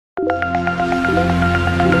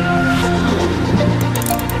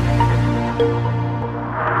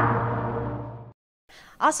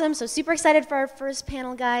Awesome, so super excited for our first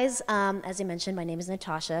panel, guys. As I mentioned, my name is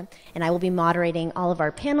Natasha, and I will be moderating all of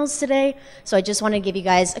our panels today. So I just want to give you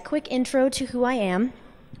guys a quick intro to who I am.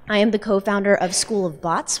 I am the co-founder of School of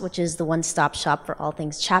Bots, which is the one-stop shop for all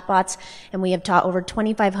things chatbots, and we have taught over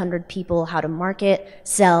 2,500 people how to market,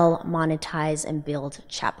 sell, monetize, and build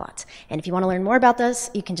chatbots. And if you want to learn more about this,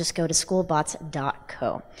 you can just go to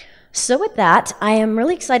schoolofbots.co. So with that, I am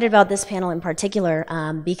really excited about this panel in particular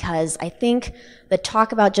because I think the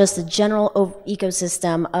talk about just the general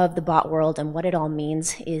ecosystem of the bot world and what it all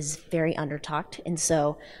means is very under-talked. And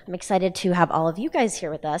so I'm excited to have all of you guys here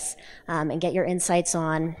with us and get your insights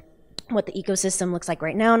on what the ecosystem looks like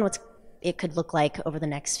right now and what it could look like over the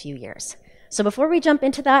next few years. So before we jump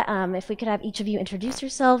into that, if we could have each of you introduce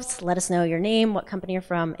yourselves, let us know your name, what company you're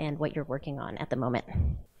from, and what you're working on at the moment.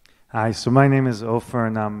 Hi, so my name is Ofer,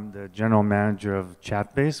 and I'm the general manager of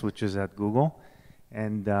Chatbase, which is at Google.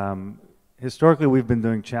 And historically, we've been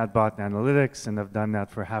doing chatbot analytics, and I've done that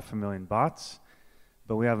for 500,000 bots.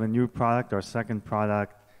 But we have a new product. Our second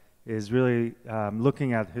product is really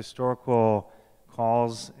looking at historical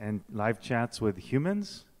calls and live chats with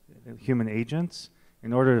humans, human agents,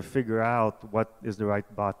 in order to figure out what is the right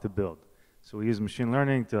bot to build. So we use machine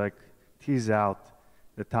learning to tease out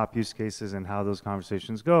the top use cases and how those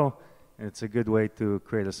conversations go, and it's a good way to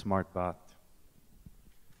create a smart bot.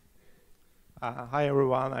 Hi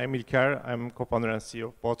everyone, I'm Ilker. I'm co-founder and CEO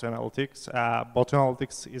of BotAnalytics.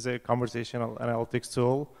 BotAnalytics is a conversational analytics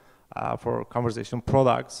tool for conversational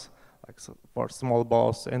products, like for small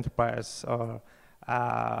bots, enterprise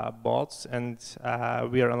bots, and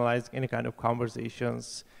we are analyzing any kind of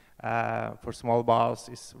conversations. For small bots,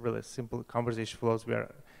 it's really simple conversation flows. We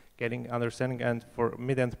are getting understanding, and for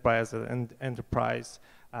mid-enterprise and enterprise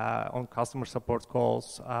on customer support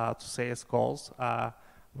calls to sales calls,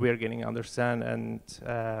 we are getting understand and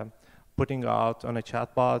putting out on a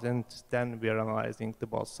chatbot, and then we are analyzing the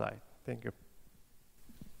bot side. Thank you.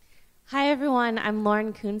 Hi everyone, I'm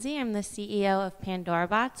Kunze. I'm the CEO of Pandora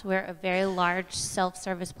Bots. We're a very large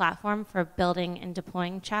self-service platform for building and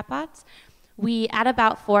deploying chatbots. We add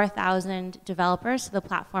about 4,000 developers to the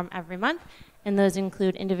platform every month, and those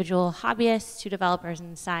include individual hobbyists to developers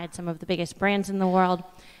inside some of the biggest brands in the world.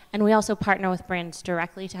 And we also partner with brands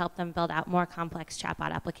directly to help them build out more complex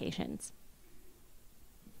chatbot applications.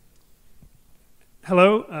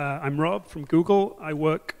 Hello, I'm Rob from Google. I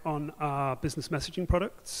work on our business messaging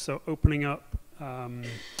products, so opening up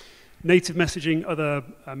native messaging, other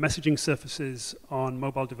messaging surfaces on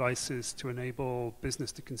mobile devices to enable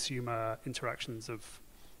business-to-consumer interactions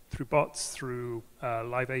through bots, through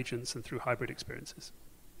live agents, and through hybrid experiences.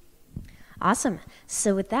 Awesome.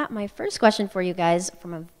 So with that, my first question for you guys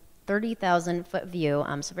from a 30,000-foot view,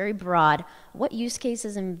 so very broad, what use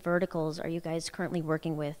cases and verticals are you guys currently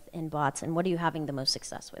working with in bots, and what are you having the most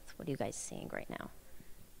success with? What are you guys seeing right now?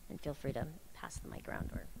 And feel free to pass the mic around.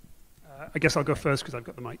 Or I guess I'll go first because I've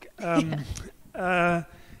got the mic. I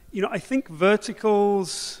think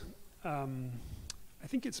verticals, I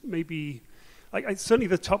think it's maybe, certainly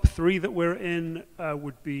the top three that we're in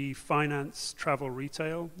would be finance, travel,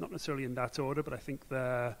 retail, not necessarily in that order, but I think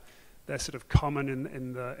they're sort of common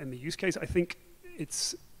in the use case. I think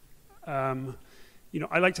it's, I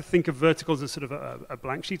like to think of verticals as sort of a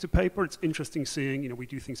blank sheet of paper. It's interesting seeing, we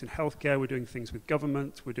do things in healthcare, we're doing things with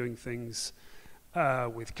government, we're doing things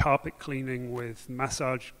with carpet cleaning, with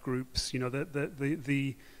massage groups.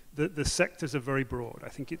 The sectors are very broad. I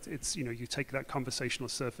think it's you take that conversational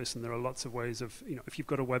surface, and there are lots of ways of, if you've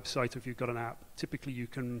got a website or if you've got an app, typically you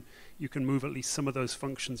can move at least some of those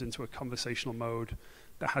functions into a conversational mode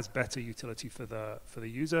that has better utility for the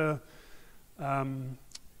user.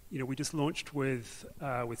 We just launched with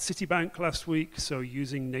Citibank last week, so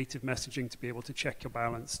using native messaging to be able to check your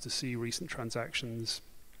balance, to see recent transactions,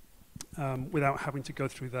 without having to go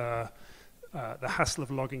through the hassle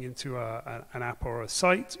of logging into an app or a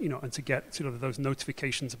site, and to get sort of those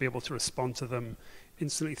notifications, to be able to respond to them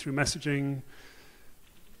instantly through messaging.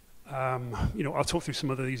 I'll talk through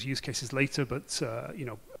some of these use cases later, but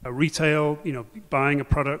a retail, buying a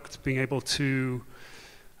product, being able to,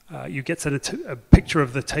 you get sent a picture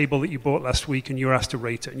of the table that you bought last week, and you're asked to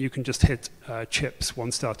rate it, and you can just hit chips,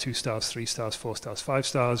 1 star, 2 stars, 3 stars, 4 stars, 5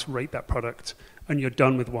 stars, rate that product, and you're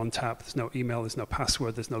done with one tap. There's no email, there's no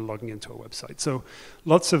password, there's no logging into a website. So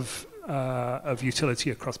lots of utility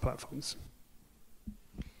across platforms.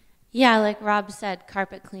 Yeah, like Rob said,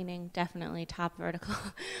 carpet cleaning, definitely top vertical.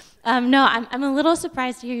 No, I'm a little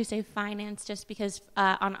surprised to hear you say finance, just because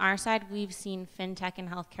on our side, we've seen fintech and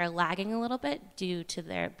healthcare lagging a little bit due to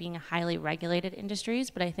their being highly regulated industries,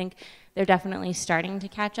 but I think they're definitely starting to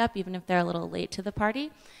catch up, even if they're a little late to the party.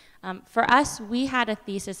 For us, we had a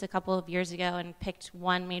thesis a couple of years ago and picked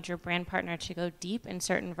one major brand partner to go deep in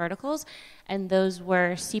certain verticals, and those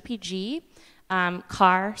were CPG,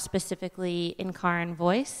 car, specifically in-car and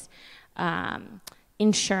voice,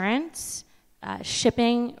 insurance,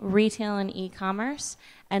 shipping, retail and e-commerce,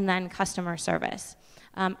 and then customer service.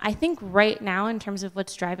 I think right now, in terms of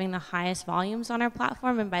what's driving the highest volumes on our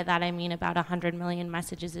platform, and by that I mean about 100 million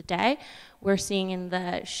messages a day, we're seeing in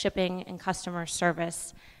the shipping and customer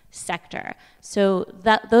service sector. So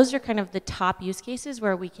those are kind of the top use cases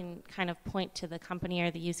where we can kind of point to the company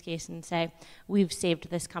or the use case and say, we've saved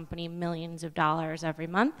this company millions of dollars every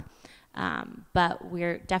month. But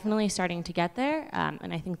we're definitely starting to get there,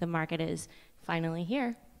 and I think the market is finally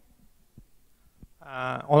here.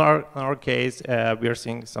 On our case, we are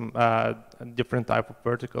seeing some different type of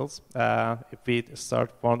verticals. If we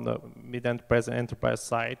start from the mid and present enterprise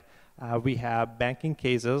side, we have banking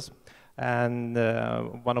cases. And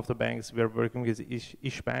one of the banks we are working with is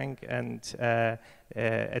Ishbank, and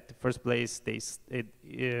at the first place,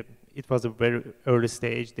 it was a very early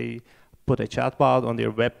stage. They put a chatbot on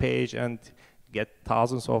their web page and get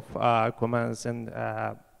thousands of comments and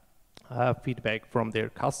feedback from their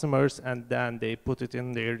customers, and then they put it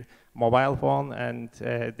in their mobile phone, and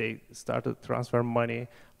they started to transfer money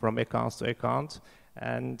from accounts to account.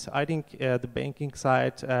 And I think the banking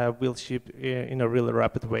side will ship in a really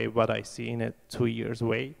rapid way, what I see in a 2 years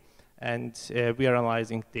way. And we are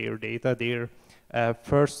analyzing their data. Their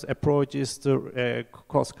first approach is to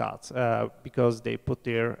cost cuts because they put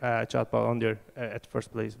their chatbot on their, at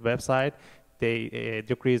first place, website. They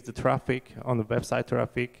decrease the traffic on the website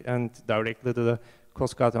traffic and directly to the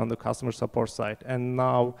cost cut on the customer support side. And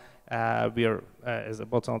now we are, as a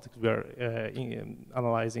BotAnalytics, we are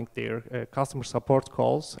analyzing their customer support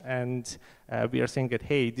calls, and we are saying that,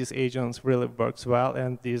 hey, this agent really works well,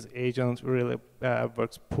 and this agent really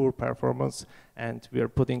works poor performance, and we are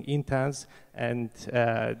putting intents, and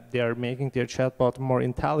they are making their chatbot more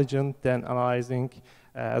intelligent than analyzing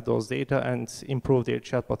those data and improve their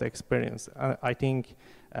chatbot experience. I think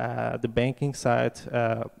the banking side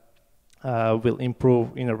will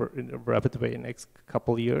improve in a rapid way in the next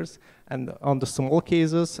couple of years. And on the small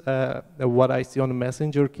cases, what I see on the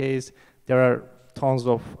messenger case, there are tons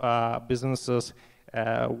of businesses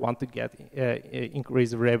want to get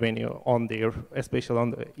increased revenue on their, especially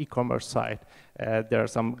on the e-commerce side. There are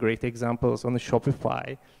some great examples on the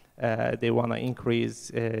Shopify. They want to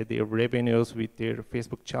increase their revenues with their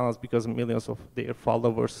Facebook channels because millions of their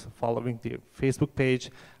followers following their Facebook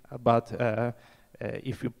page, but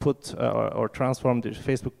if you put or transform the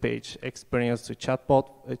Facebook page experience to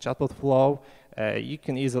chatbot flow, you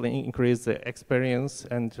can easily increase the experience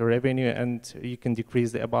and revenue, and you can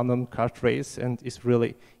decrease the abandoned cart rates, and it's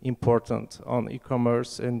really important on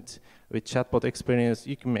e-commerce, and with chatbot experience,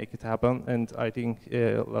 you can make it happen, and I think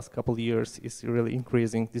last couple of years is really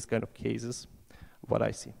increasing this kind of cases, what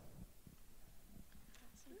I see.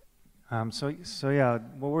 So yeah,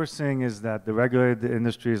 what we're seeing is that the regulated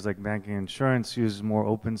industries like banking and insurance use more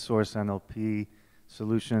open source NLP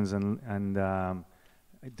solutions and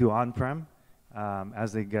do on-prem.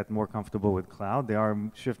 As they get more comfortable with cloud, they are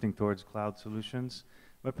shifting towards cloud solutions.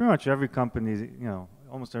 But pretty much every company,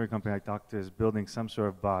 almost every company I talk to is building some sort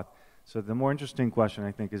of bot. So the more interesting question,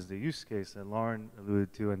 I think, is the use case that Lauren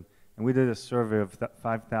alluded to. And we did a survey of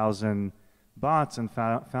 5,000 bots and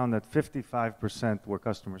found that 55% were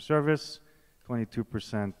customer service,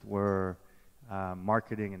 22% were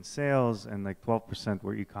marketing and sales, and like 12%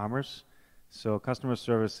 were e-commerce. So customer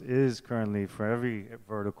service is currently, for every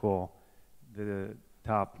vertical, the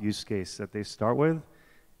top use case that they start with.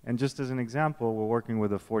 And just as an example, we're working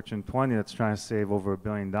with a Fortune 20 that's trying to save over $1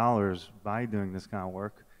 billion by doing this kind of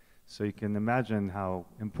work. So you can imagine how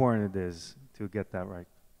important it is to get that right.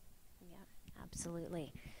 Yeah,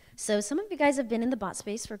 absolutely. So some of you guys have been in the bot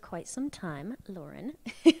space for quite some time, Lauren,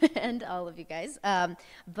 and all of you guys.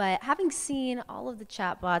 But having seen all of the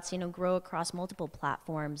chatbots, grow across multiple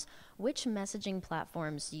platforms, which messaging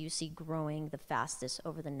platforms do you see growing the fastest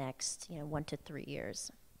over the next, 1 to 3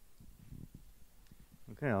 years?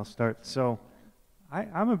 Okay, I'll start. So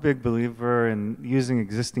I'm a big believer in using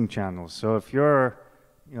existing channels. So if you're,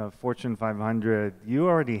 Fortune 500, you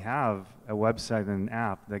already have a website and an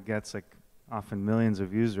app that gets often millions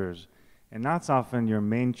of users, and that's often your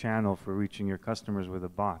main channel for reaching your customers with a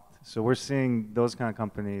bot. So we're seeing those kind of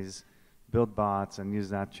companies build bots and use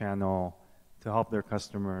that channel to help their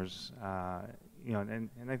customers.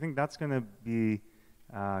 And I think that's going to be,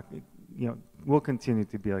 will continue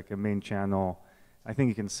to be like a main channel. I think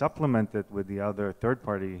you can supplement it with the other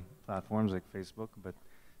third-party platforms like Facebook,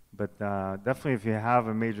 but definitely if you have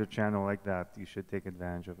a major channel like that, you should take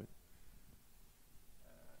advantage of it.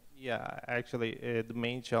 Yeah, actually, the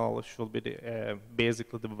main channel should be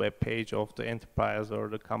basically the web page of the enterprise or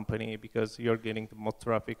the company, because you're getting the most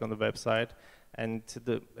traffic on the website. And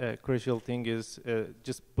the crucial thing is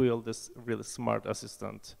just build this really smart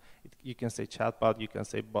assistant. You can say chatbot, you can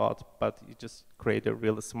say bot, but you just create a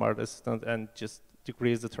really smart assistant and just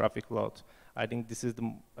decrease the traffic load. I think this is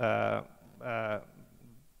the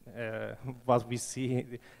what we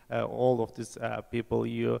see, all of these people,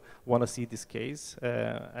 you want to see this case.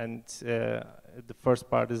 And the first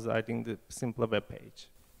part is, I think, the simpler web page.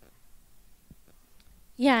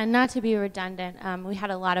 Yeah, and not to be redundant, we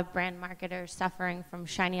had a lot of brand marketers suffering from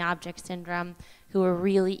shiny object syndrome who were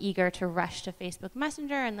really eager to rush to Facebook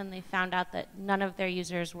Messenger, and then they found out that none of their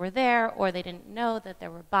users were there, or they didn't know that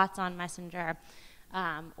there were bots on Messenger.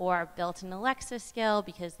 Or built an Alexa skill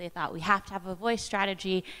because they thought we have to have a voice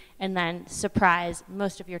strategy, and then surprise,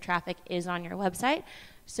 most of your traffic is on your website.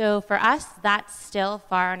 So for us, that's still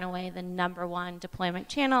far and away the #1 deployment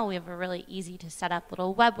channel. We have a really easy to set up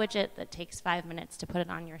little web widget that takes 5 minutes to put it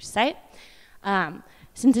on your site.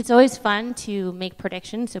 Since it's always fun to make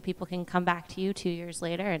predictions so people can come back to you 2 years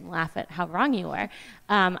later and laugh at how wrong you were,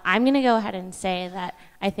 I'm going to go ahead and say that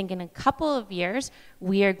I think in a couple of years,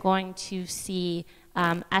 we are going to see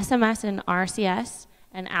SMS and RCS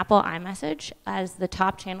and Apple iMessage as the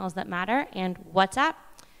top channels that matter, and WhatsApp.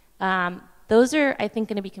 Those are, I think,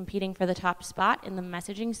 going to be competing for the top spot in the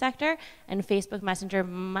messaging sector, and Facebook Messenger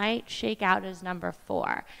might shake out as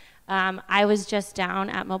 #4. I was just down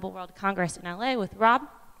at Mobile World Congress in LA with Rob,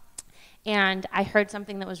 and I heard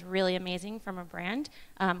something that was really amazing from a brand,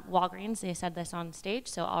 Walgreens. They said this on stage,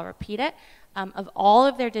 so I'll repeat it. Of all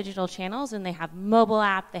of their digital channels, and they have mobile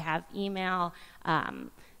app, they have email,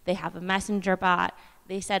 they have a messenger bot,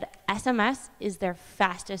 they said SMS is their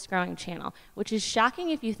fastest growing channel, which is shocking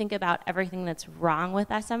if you think about everything that's wrong with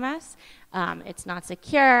SMS. It's not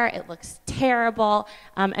secure, it looks terrible,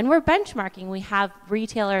 and we're benchmarking. We have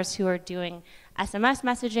retailers who are doing SMS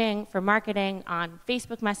messaging for marketing on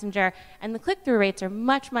Facebook Messenger, and the click-through rates are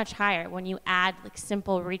much, much higher when you add like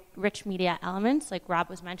simple rich media elements, like Rob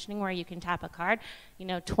was mentioning, where you can tap a card,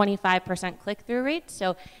 25% click-through rate.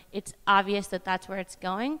 So it's obvious that that's where it's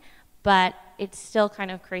going, but it's still kind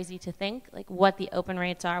of crazy to think like what the open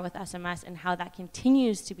rates are with SMS and how that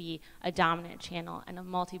continues to be a dominant channel in a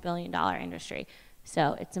multi-billion-dollar industry.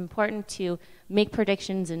 So it's important to make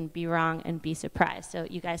predictions and be wrong and be surprised. So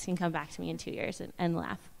you guys can come back to me in 2 years and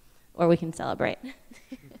laugh, or we can celebrate.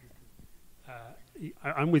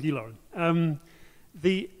 I'm with you, Lauren. I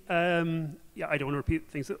don't want to repeat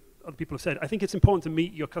things that other people have said. I think it's important to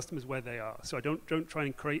meet your customers where they are. So I don't try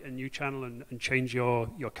and create a new channel and change your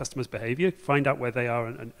customers' behavior. Find out where they are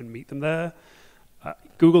and meet them there.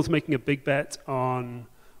 Google's making a big bet on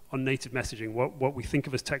native messaging, what we think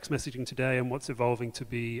of as text messaging today and what's evolving to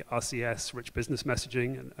be RCS, rich business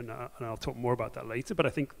messaging, and I'll talk more about that later, but I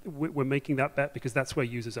think we're making that bet because that's where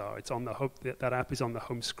users are. It's on the that app is on the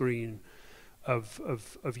home screen of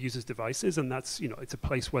users' devices, and that's, it's a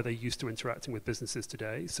place where they're used to interacting with businesses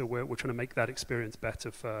today, so we're trying to make that experience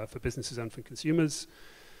better for businesses and for consumers.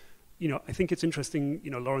 I think it's interesting,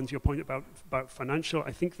 Lauren, to your point about financial,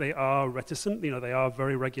 I think they are reticent, they are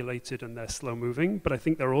very regulated and they're slow moving, but I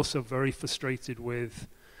think they're also very frustrated with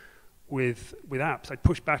apps. I'd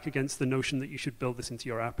push back against the notion that you should build this into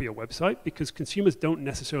your app or your website, because consumers don't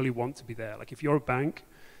necessarily want to be there. Like if you're a bank,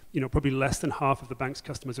 probably less than half of the bank's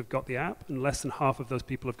customers have got the app, and less than half of those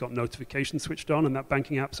people have got notifications switched on, and that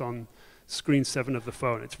banking app's on screen 7 of the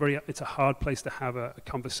phone. It's a hard place to have a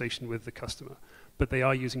conversation with the customer. But they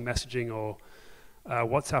are using messaging or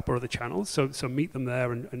WhatsApp or other channels. So meet them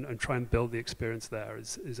there and try and build the experience there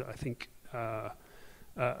is I think, a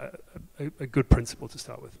good principle to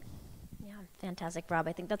start with. Yeah, fantastic, Rob.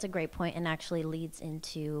 I think that's a great point and actually leads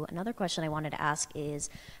into another question I wanted to ask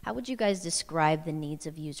is, how would you guys describe the needs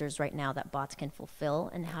of users right now that bots can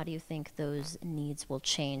fulfill, and how do you think those needs will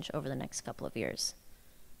change over the next couple of years?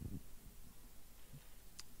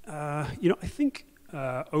 I think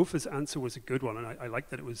Ofer's answer was a good one, and I like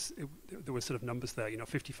that there were sort of numbers there.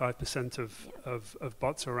 55% of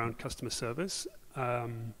bots are around customer service,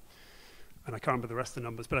 and I can't remember the rest of the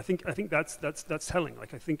numbers. But I think that's telling.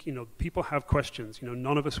 Like I think people have questions.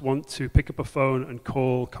 None of us want to pick up a phone and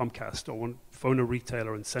call Comcast or phone a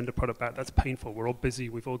retailer and send a product back. That's painful. We're all busy.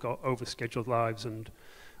 We've all got overscheduled lives, and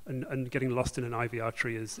and getting lost in an IVR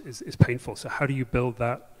tree is painful. So how do you build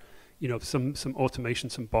that, some automation,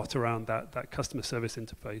 some bot around that customer service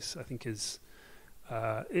interface? I think is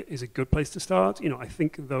a good place to start. I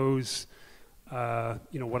think those,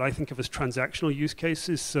 what I think of as transactional use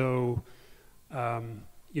cases. So,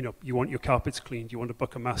 you want your carpets cleaned, you want to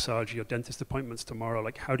book a massage, your dentist appointments tomorrow.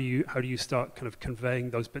 Like, how do you start kind of conveying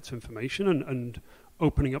those bits of information and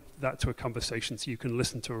opening up that to a conversation so you can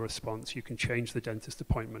listen to a response, you can change the dentist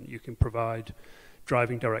appointment, you can provide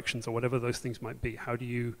driving directions or whatever those things might be. How do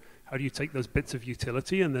you take those bits of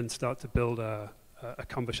utility and then start to build a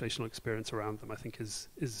conversational experience around them? I think is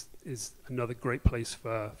another great place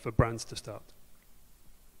for brands to start.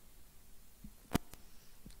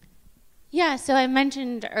 Yeah, so I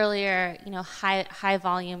mentioned earlier, high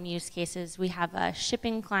volume use cases. We have a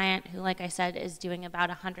shipping client who, like I said, is doing about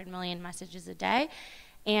 100 million messages a day.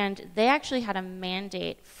 And they actually had a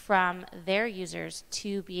mandate from their users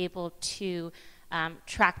to be able to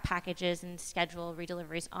track packages and schedule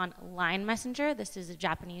redeliveries on Line Messenger. This is a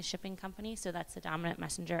Japanese shipping company, so that's the dominant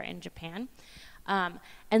messenger in Japan.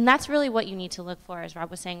 And that's really what you need to look for, as Rob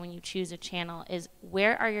was saying, when you choose a channel, is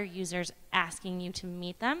where are your users asking you to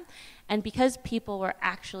meet them? And because people were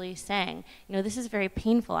actually saying, this is very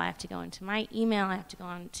painful. I have to go into my email, I have to go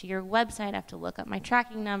onto your website, I have to look up my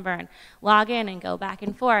tracking number and log in and go back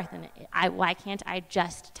and forth, and why can't I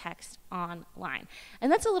just text online?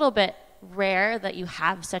 And that's a little bit rare that you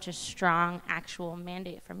have such a strong actual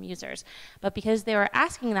mandate from users. But because they were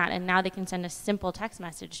asking that, and now they can send a simple text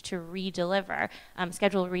message to redeliver,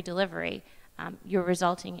 schedule redelivery, you're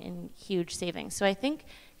resulting in huge savings. So I think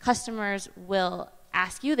customers will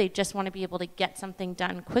ask you, they just want to be able to get something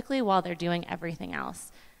done quickly while they're doing everything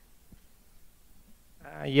else.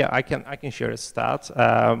 Yeah, I can share a stat.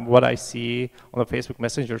 What I see on the Facebook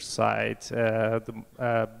Messenger side,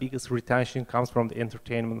 the biggest retention comes from the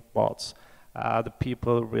entertainment bots. The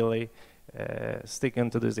people really sticking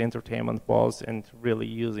to these entertainment bots and really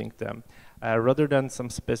using them. Rather than some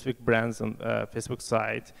specific brands on Facebook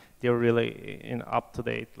side, they're really in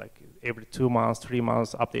up-to-date, like every 2 months, 3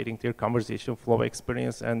 months, updating their conversation flow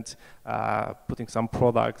experience and putting some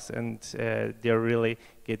products, and they're really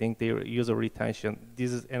getting their user retention.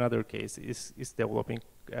 This is another case, is developing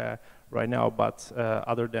right now, but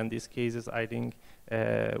other than these cases, I think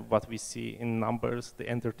what we see in numbers, the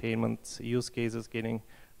entertainment use cases getting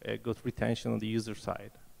good retention on the user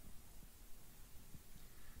side.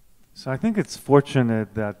 So I think it's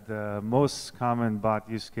fortunate that the most common bot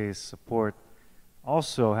use case support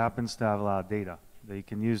also happens to have a lot of data that you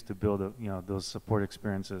can use to build those support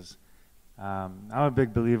experiences. I'm a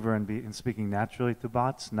big believer in speaking naturally to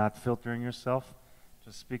bots, not filtering yourself,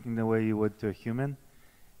 just speaking the way you would to a human.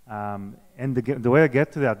 And the way I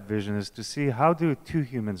get to that vision is to see how do two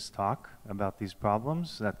humans talk about these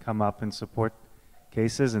problems that come up in support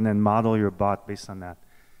cases, and then model your bot based on that.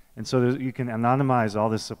 And so you can anonymize all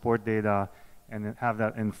this support data and then have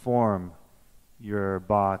that inform your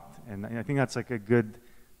bot. And I think that's like a good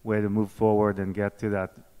way to move forward and get to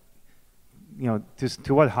that,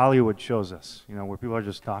 to what Hollywood shows us, where people are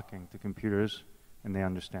just talking to computers and they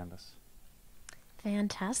understand us.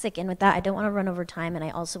 Fantastic. And with that, I don't want to run over time, and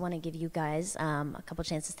I also want to give you guys a couple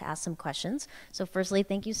chances to ask some questions. So firstly,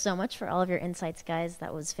 thank you so much for all of your insights, guys.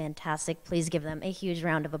 That was fantastic. Please give them a huge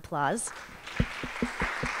round of applause.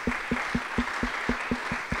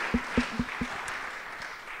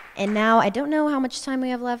 And now, I don't know how much time we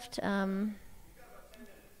have left. 10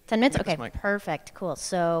 minutes? Okay, perfect, cool.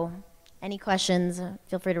 So any questions,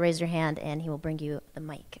 feel free to raise your hand, and he will bring you the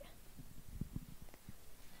mic.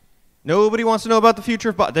 Nobody wants to know about the future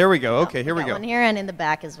of bot. There we go. Okay, here we go. One here and in the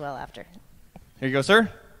back as well after. Here you go, sir.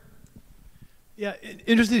 Yeah,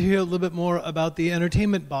 interested to hear a little bit more about the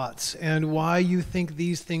entertainment bots and why you think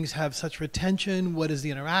these things have such retention. What is the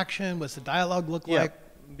interaction? What's the dialogue look like?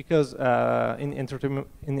 Because in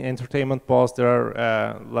entertainment bots, there are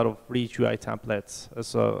a lot of rich UI templates.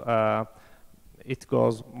 So it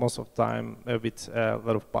goes most of the time with a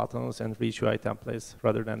lot of buttons and rich UI templates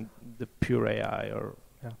rather than the pure AI or.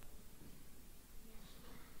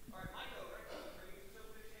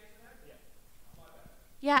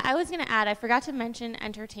 Yeah, I was going to add, I forgot to mention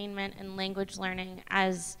entertainment and language learning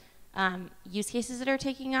as use cases that are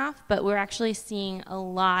taking off, but we're actually seeing a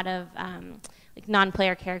lot of like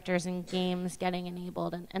non-player characters in games getting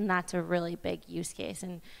enabled, and that's a really big use case,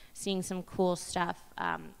 and seeing some cool stuff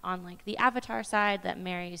on like the avatar side that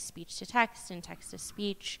marries speech to text and text to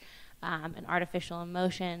speech and artificial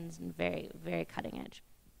emotions, and very, very cutting edge.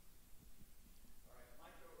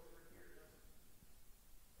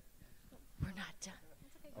 We're not done.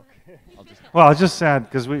 Okay. Well, I was just sad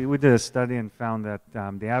because we did a study and found that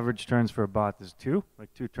the average turns for a bot is 2,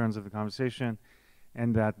 like 2 turns of the conversation,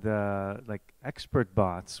 and that the expert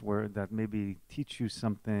bots that maybe teach you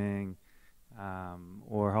something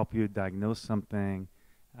or help you diagnose something,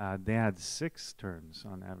 they had 6 turns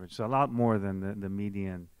on average, so a lot more than the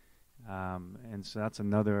median, and so that's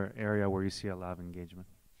another area where you see a lot of engagement.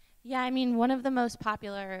 Yeah, I mean, one of the most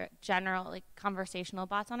popular general conversational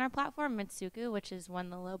bots on our platform, Mitsuku, which has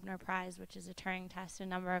won the Loebner Prize, which is a Turing test a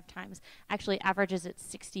number of times, actually averages at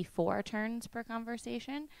 64 turns per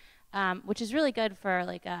conversation, which is really good for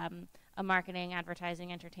a marketing,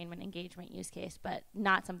 advertising, entertainment, engagement use case, but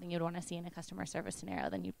not something you'd want to see in a customer service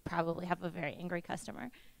scenario. Then you'd probably have a very angry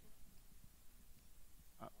customer.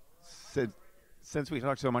 Since we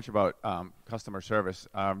talked so much about customer service,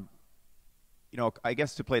 I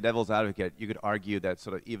guess to play devil's advocate, you could argue that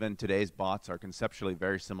sort of even today's bots are conceptually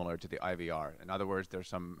very similar to the IVR. In other words, there's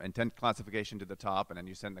some intent classification to the top, and then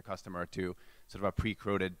you send the customer to sort of a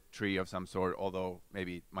pre-coded tree of some sort, although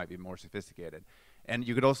maybe it might be more sophisticated. And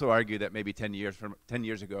you could also argue that maybe 10 years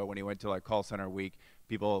ago, when you went to call center week,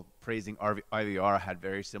 people praising IVR had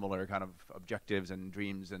very similar kind of objectives and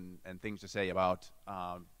dreams and things to say about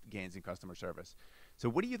gains in customer service. So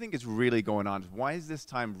what do you think is really going on? Why is this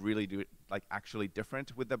time really actually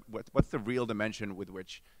different? What's the real dimension with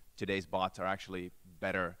which today's bots are actually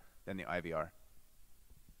better than the IVR?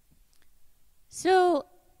 So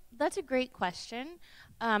that's a great question.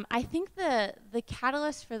 I think the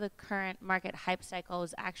catalyst for the current market hype cycle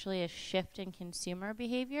is actually a shift in consumer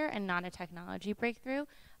behavior and not a technology breakthrough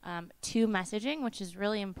to messaging, which is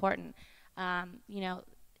really important.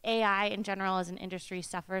 AI in general as an industry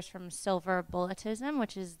suffers from silver bulletism,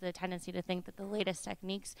 which is the tendency to think that the latest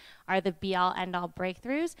techniques are the be-all, end-all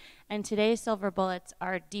breakthroughs. And today's silver bullets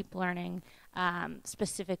are deep learning,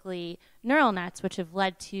 specifically neural nets, which have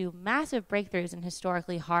led to massive breakthroughs in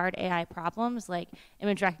historically hard AI problems like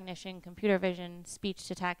image recognition, computer vision, speech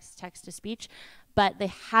to text, text to speech. But they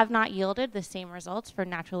have not yielded the same results for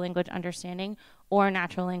natural language understanding or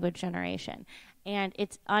natural language generation. And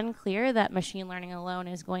it's unclear that machine learning alone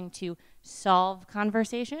is going to solve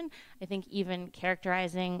conversation. I think even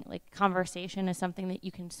characterizing conversation as something that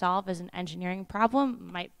you can solve as an engineering problem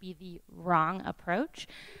might be the wrong approach.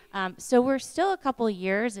 So we're still a couple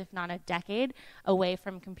years, if not a decade, away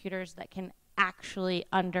from computers that can actually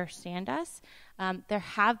understand us. There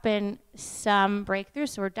have been some breakthroughs,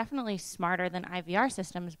 so we're definitely smarter than IVR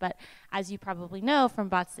systems, but as you probably know from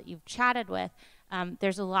bots that you've chatted with,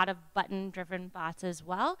 there's a lot of button-driven bots as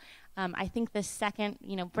well. I think the second,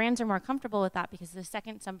 brands are more comfortable with that because the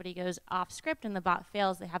second somebody goes off script and the bot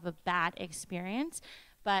fails, they have a bad experience.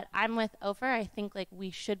 But I'm with Ofer. I think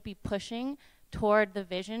we should be pushing toward the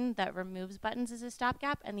vision that removes buttons as a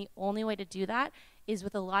stopgap, and the only way to do that is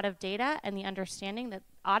with a lot of data and the understanding that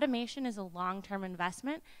automation is a long-term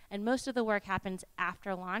investment, and most of the work happens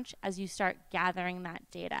after launch as you start gathering that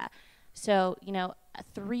data. So,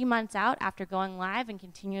 3 months out after going live and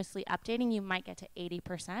continuously updating, you might get to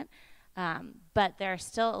 80%. But there are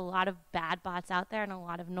still a lot of bad bots out there and a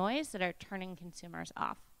lot of noise that are turning consumers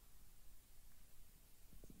off.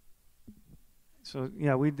 So,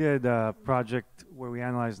 yeah, we did a project where we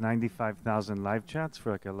analyzed 95,000 live chats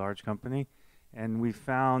for a large company. And we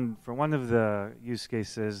found, for one of the use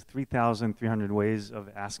cases, 3,300 ways of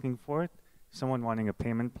asking for it, someone wanting a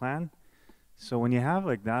payment plan. So when you have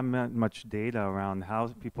that much data around how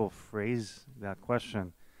people phrase that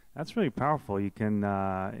question, that's really powerful. You can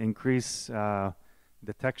increase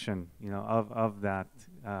detection, of that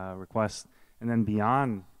request, and then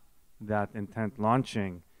beyond that intent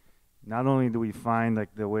launching, not only do we find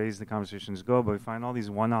the ways the conversations go, but we find all these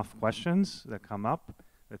one-off questions that come up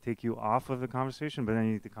that take you off of the conversation, but then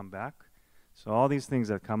you need to come back. So all these things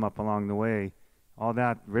that come up along the way, all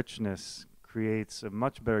that richness creates a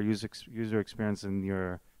much better user experience in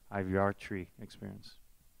your IVR tree experience.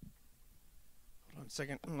 Hold on a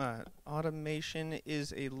second. Automation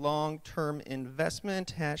is a long-term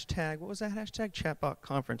investment. Hashtag, what was that hashtag? Chatbot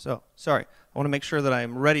conference. Oh, sorry. I want to make sure that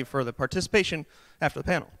I'm ready for the participation after the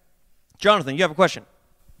panel. Jonathan, you have a question.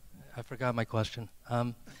 I forgot my question.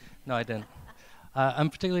 No, I didn't. I'm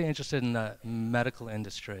particularly interested in the medical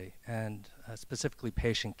industry and specifically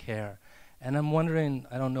patient care. And I'm wondering,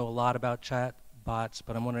 I don't know a lot about chatbots,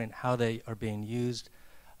 but I'm wondering how they are being used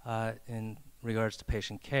in regards to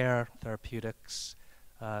patient care, therapeutics,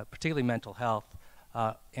 particularly mental health,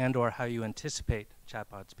 and or how you anticipate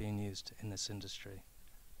chatbots being used in this industry.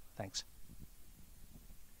 Thanks.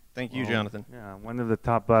 Thank you, Jonathan. Yeah, one of the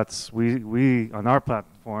top bots we on our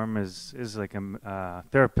platform is like a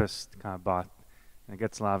therapist kind of bot. and it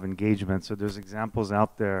gets a lot of engagement. So there's examples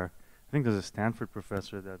out there. I think there's a Stanford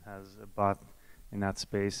professor that has a bot in that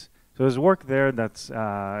space. So there's work there that's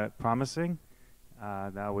promising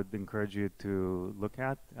that I would encourage you to look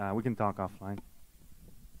at. We can talk offline.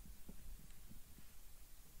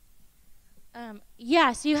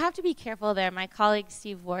 Yeah, so you have to be careful there. My colleague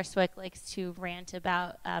Steve Warswick likes to rant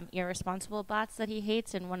about irresponsible bots that he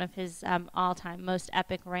hates, and one of his all-time most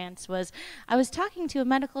epic rants was, I was talking to a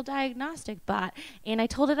medical diagnostic bot, and I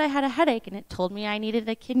told it I had a headache, and it told me I needed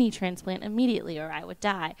a kidney transplant immediately or I would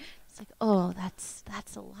die. It's like, oh, that's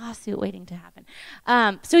a lawsuit waiting to happen.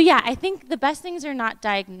 So yeah, I think the best things are not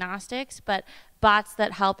diagnostics, but bots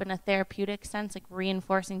that help in a therapeutic sense, like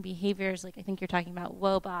reinforcing behaviors, like I think you're talking about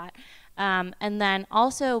Wobot. And then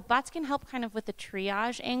also bots can help kind of with the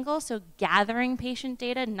triage angle, so gathering patient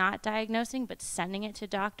data, not diagnosing, but sending it to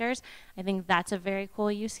doctors. I think that's a very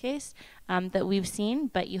cool use case that we've seen,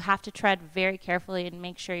 but you have to tread very carefully and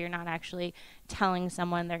make sure you're not actually telling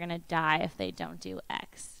someone they're going to die if they don't do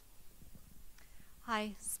X.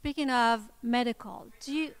 Hi, speaking of medical,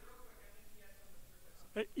 do you...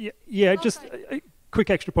 Just a quick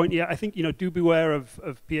extra point. Yeah, I think, do beware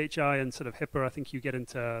of PHI and sort of HIPAA. I think you get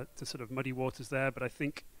into sort of muddy waters there, but I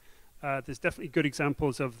think there's definitely good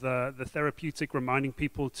examples of the therapeutic reminding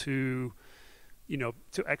people to,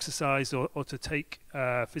 to exercise or to take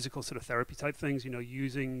physical sort of therapy type things,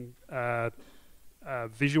 using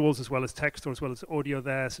visuals as well as text or as well as audio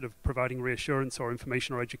there, sort of providing reassurance or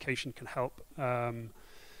information or education can help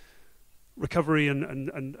recovery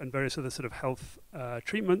and various other sort of health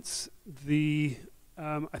treatments.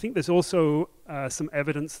 I think there's also some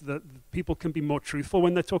evidence that people can be more truthful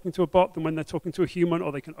when they're talking to a bot than when they're talking to a human,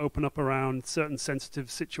 or they can open up around certain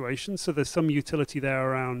sensitive situations. So there's some utility there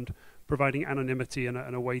around providing anonymity and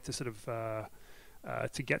a way to sort of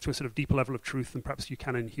to get to a sort of deeper level of truth than perhaps you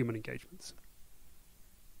can in human engagements.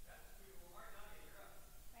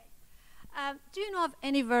 Do you know of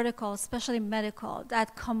any vertical, especially medical,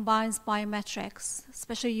 that combines biometrics,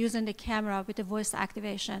 especially using the camera with the voice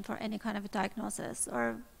activation for any kind of a diagnosis,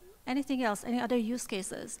 or anything else, any other use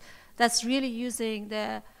cases that's really using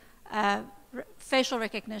the facial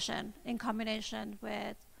recognition in combination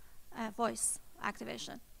with voice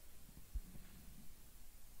activation?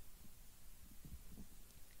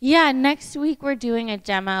 Yeah, next week we're doing a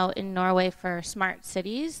demo in Norway for smart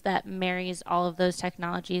cities that marries all of those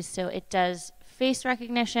technologies. So it does face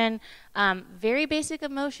recognition, very basic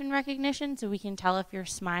emotion recognition, so we can tell if you're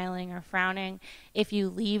smiling or frowning if you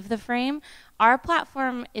leave the frame. Our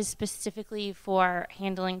platform is specifically for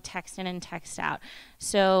handling text in and text out.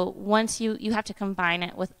 So once you have to combine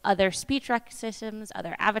it with other speech rec systems,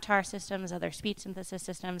 other avatar systems, other speech synthesis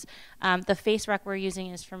systems. The face rec we're using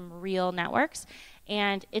is from real networks.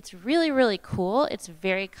 And it's really, really cool. It's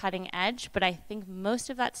very cutting edge, but I think most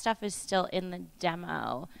of that stuff is still in the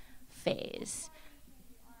demo phase.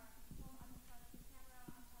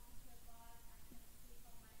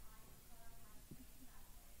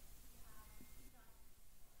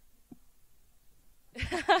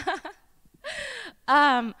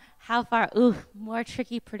 How far? Ooh, more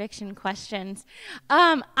tricky prediction questions.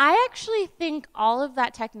 I actually think all of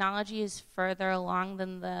that technology is further along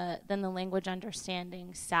than the language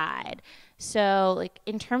understanding side. So, like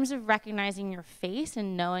in terms of recognizing your face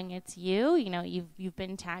and knowing it's you, you've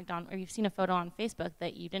been tagged on, or you've seen a photo on Facebook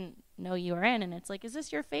that you didn't know you were in, and it's like, is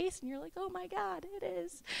this your face? And you're like, oh my God, it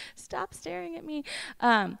is. Stop staring at me.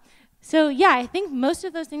 So yeah, I think most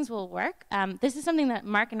of those things will work. This is something that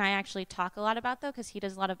Mark and I actually talk a lot about, though, because he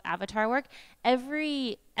does a lot of avatar work.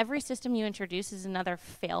 Every system you introduce is another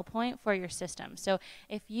fail point for your system. So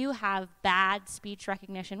if you have bad speech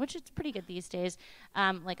recognition, which is pretty good these days,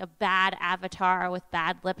 like a bad avatar with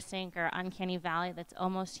bad lip sync or uncanny valley that's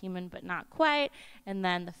almost human but not quite, and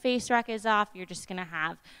then the face rec is off, you're just going to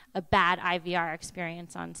have a bad IVR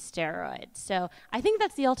experience on steroids. So I think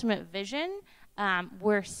that's the ultimate vision.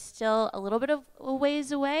 We're still a little bit of a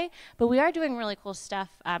ways away, but we are doing really cool stuff.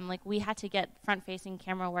 Like we had to get front-facing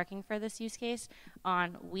camera working for this use case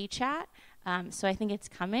on WeChat, so I think it's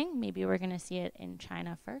coming. Maybe we're going to see it in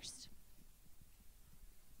China first.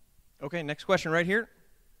 Okay, next question right here.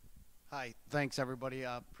 Hi, thanks everybody.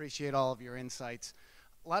 Appreciate all of your insights.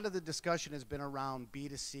 A lot of the discussion has been around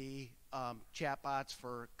B2C chatbots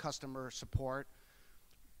for customer support.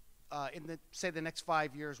 In the next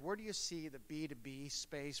 5 years, where do you see the B2B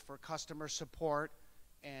space for customer support,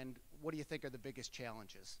 and what do you think are the biggest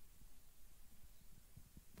challenges?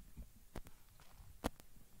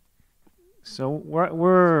 So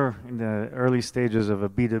we're in the early stages of a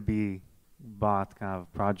B2B bot kind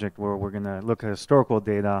of project where we're going to look at historical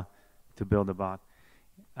data to build a bot.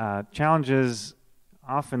 Challenges,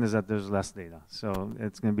 often is that there's less data. So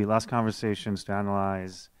it's going to be less conversations to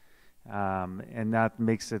analyze, and that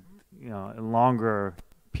makes it, a longer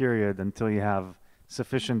period until you have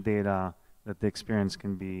sufficient data that the experience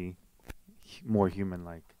can be more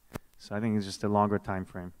human-like. So I think it's just a longer time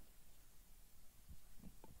frame.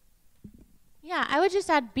 Yeah, I would just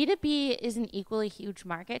add B2B is an equally huge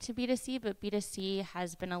market to B2C, but B2C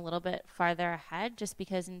has been a little bit farther ahead just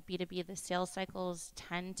because in B2B the sales cycles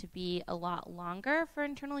tend to be a lot longer for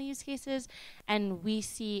internal use cases, and we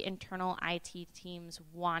see internal IT teams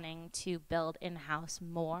wanting to build in-house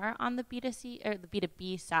more on the B2C or the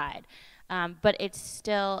B2B side. But it's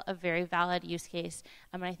still a very valid use case.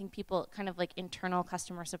 And I think people kind of like internal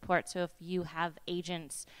customer support. So if you have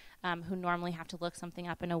agents who normally have to look something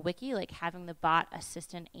up in a wiki, like having the bot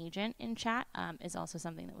assistant agent in chat is also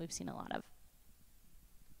something that we've seen a lot of.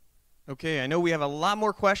 Okay, I know we have a lot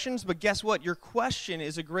more questions, but guess what? Your question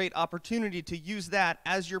is a great opportunity to use that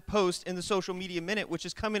as your post in the Social Media Minute, which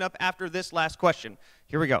is coming up after this last question.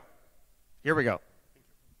 Here we go. Here we go.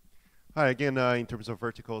 Hi, again, in terms of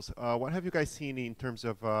verticals, what have you guys seen in terms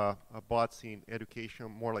of bots in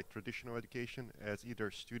education, more like traditional education, as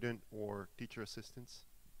either student or teacher assistants?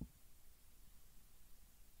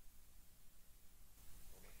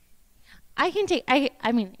 I can take.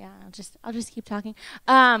 I mean, yeah. I'll just keep talking.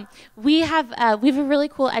 We have a really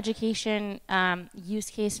cool education use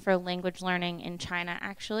case for language learning in China,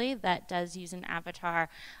 actually, that does use an avatar.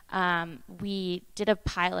 We did a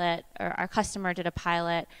pilot, or our customer did a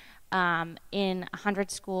pilot in 100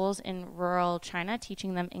 schools in rural China,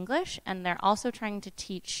 teaching them English, and they're also trying to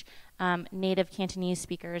teach native Cantonese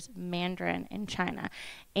speakers Mandarin in China.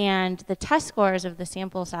 And the test scores of the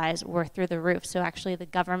sample size were through the roof. So actually the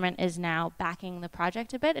government is now backing the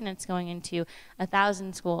project a bit, and it's going into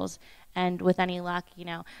 1,000 schools. And with any luck,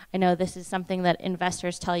 I know this is something that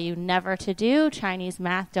investors tell you never to do. Chinese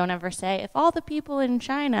math, don't ever say, if all the people in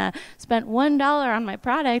China spent $1 on my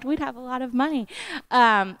product, we'd have a lot of money.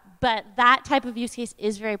 But that type of use case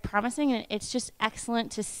is very promising, and it's just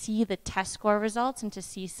excellent to see the test score results and to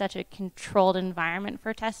see such a controlled environment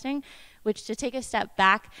for testing, which, to take a step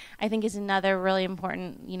back, I think is another really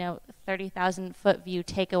important, 30,000-foot view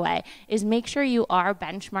takeaway, is make sure you are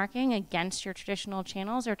benchmarking against your traditional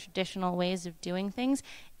channels or traditional ways of doing things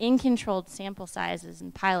in controlled sample sizes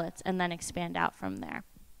and pilots, and then expand out from there.